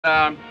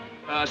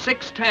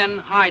610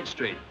 Hyde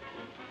Street.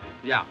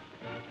 Yeah,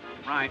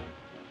 right.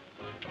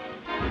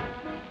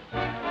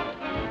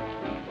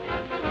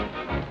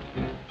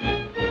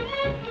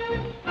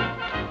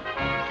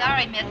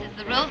 Sorry, miss, it's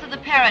the rules of the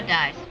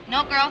paradise.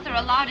 No girls are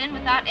allowed in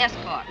without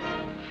escorts.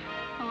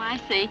 Oh,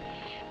 I see.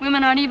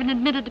 Women aren't even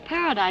admitted to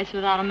paradise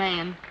without a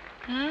man.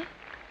 Huh?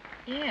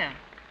 Yeah.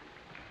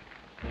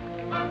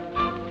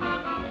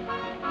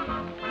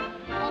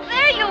 Well,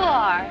 there you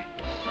are.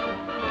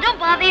 Don't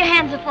bother, your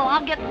hands are full.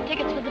 I'll get the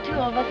tickets for the two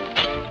of us.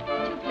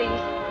 Two,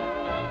 please.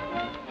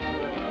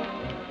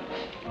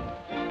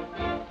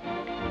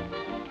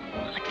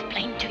 I'll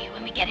explain to you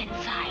when we get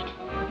inside.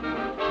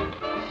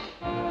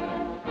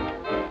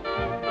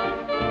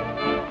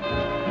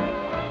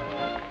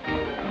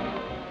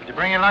 Did you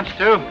bring your lunch,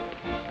 too?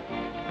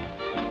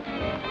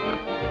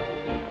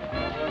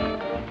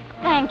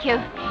 Thank you.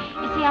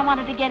 You see, I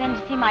wanted to get in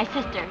to see my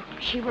sister.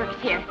 She works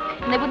here,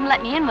 and they wouldn't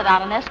let me in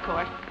without an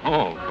escort.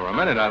 Oh, for a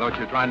minute I thought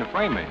you were trying to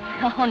frame me.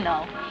 Oh,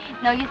 no.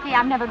 No, you see,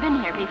 I've never been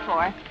here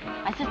before.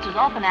 My sister's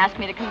often asked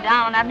me to come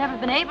down, and I've never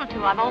been able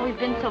to. I've always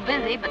been so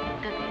busy, but,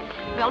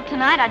 well,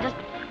 tonight I just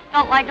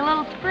felt like a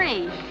little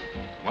spree.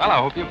 Well, I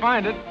hope you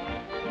find it.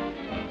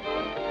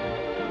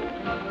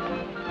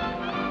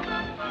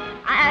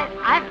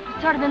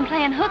 I've sort of been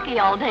playing hooky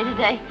all day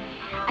today.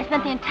 I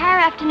spent the entire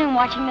afternoon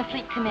watching the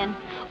fleet come in.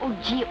 Oh,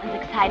 gee, it was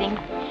exciting.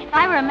 If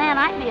I were a man,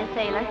 I'd be a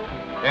sailor.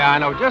 Yeah, I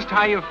know just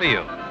how you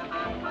feel.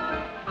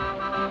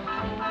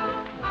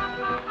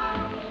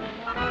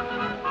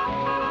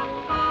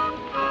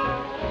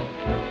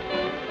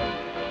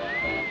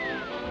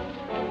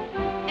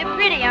 They're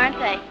pretty, aren't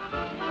they?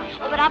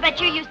 Oh, but I'll bet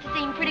you're used to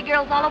seeing pretty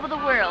girls all over the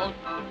world.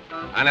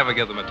 I never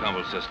give them a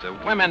tumble, sister.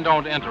 Women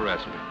don't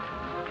interest me.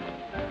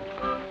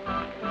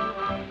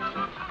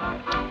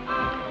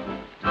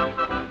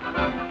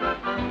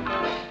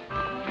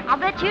 I'll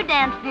bet you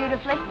dance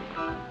beautifully.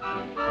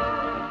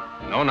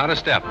 No, not a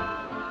step.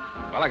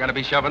 Well, I gotta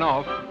be shoving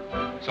off.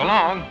 So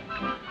long.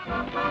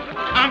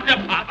 Come to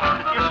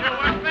Papa. You sure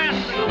work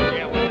fast.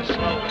 Yeah, well, the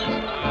slow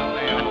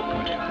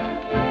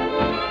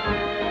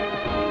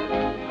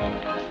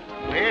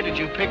Where did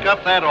you pick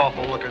up that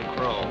awful-looking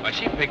crow? Well,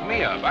 she picked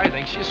me up. I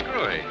think she's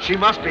screwy. She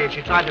must be if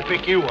she tried to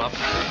pick you up.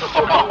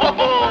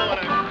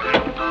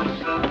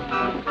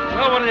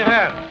 Well, what do you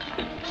have?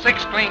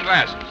 6 clean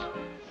glasses.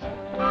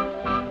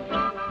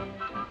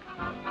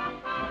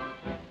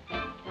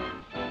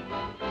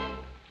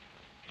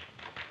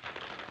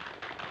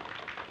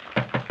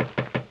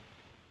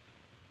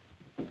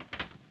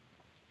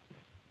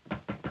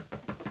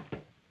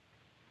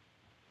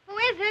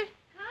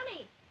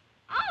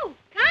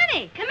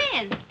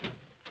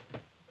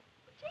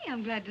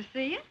 I'm glad to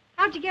see you.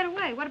 How'd you get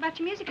away? What about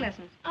your music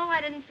lessons? Oh,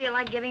 I didn't feel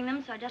like giving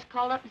them, so I just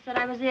called up and said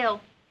I was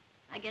ill.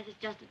 I guess it's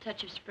just a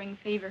touch of spring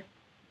fever.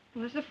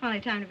 Well, this is a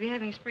funny time to be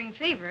having spring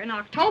fever in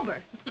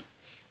October.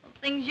 Well,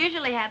 things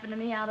usually happen to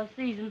me out of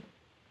season.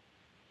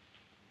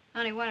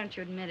 Honey, why don't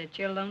you admit it?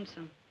 You're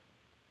lonesome.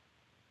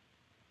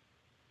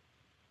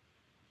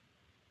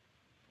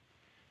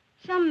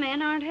 Some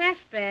men aren't half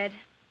bad.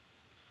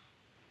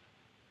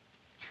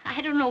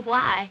 I don't know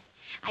why.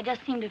 I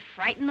just seem to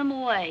frighten them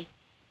away.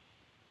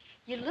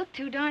 You look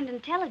too darned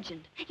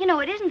intelligent. You know,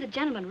 it isn't that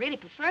gentlemen really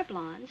prefer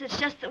blondes. It's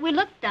just that we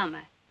look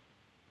dumber.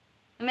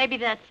 Maybe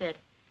that's it.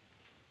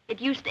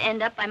 It used to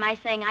end up by my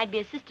saying I'd be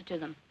a sister to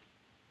them.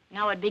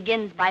 Now it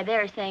begins by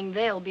their saying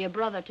they'll be a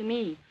brother to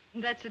me.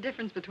 That's the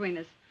difference between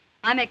us.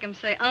 I make them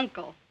say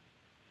uncle.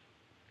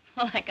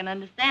 Well, I can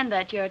understand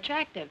that. You're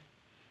attractive.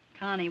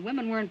 Connie,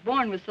 women weren't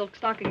born with silk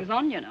stockings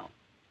on, you know.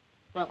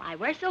 Well, I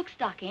wear silk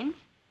stockings.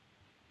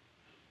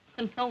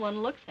 And no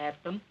one looks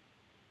at them.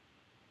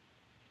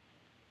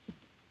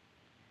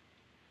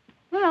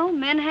 Well,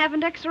 men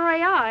haven't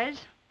X-ray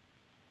eyes.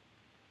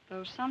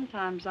 Though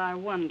sometimes I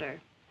wonder.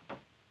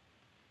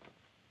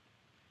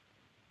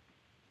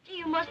 Gee,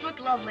 you must look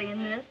lovely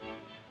in this.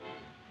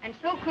 And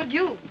so could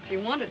you, if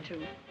you wanted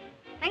to.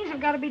 Things have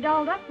got to be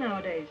dolled up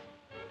nowadays.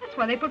 That's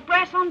why they put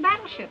brass on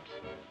battleships.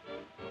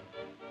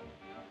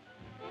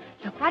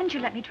 Look, why don't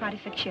you let me try to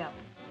fix you up?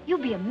 You'll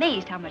be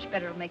amazed how much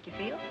better it'll make you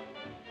feel.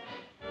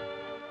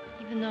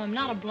 Even though I'm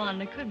not a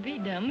blonde, I could be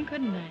dumb,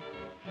 couldn't I?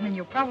 And then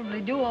you'll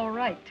probably do all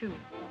right, too.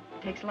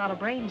 It takes a lot of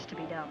brains to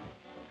be dumb.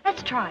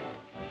 Let's try it.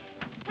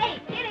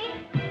 Hey, Kitty!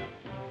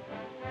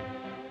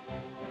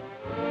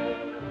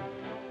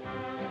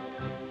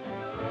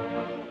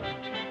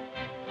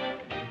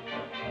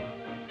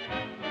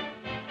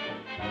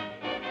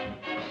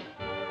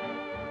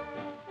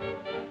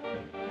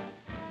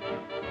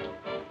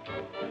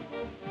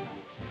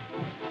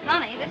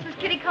 Connie, this is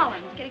Kitty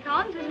Collins. Kitty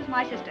Collins, this is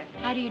my sister.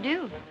 How do you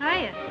do?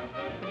 Hiya.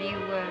 Will you,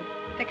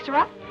 fix her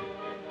up?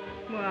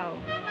 Well,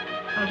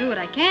 I'll do what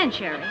I can,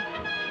 Sherry.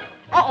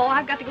 Uh-oh,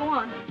 I've got to go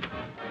on.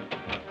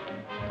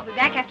 I'll be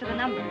back after the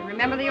number.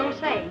 Remember the old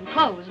saying,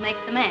 clothes make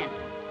the man.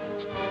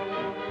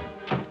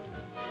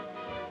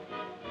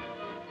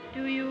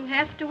 Do you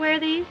have to wear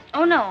these?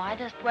 Oh, no, I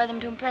just wear them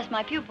to impress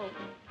my pupils.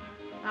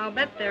 I'll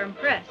bet they're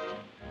impressed.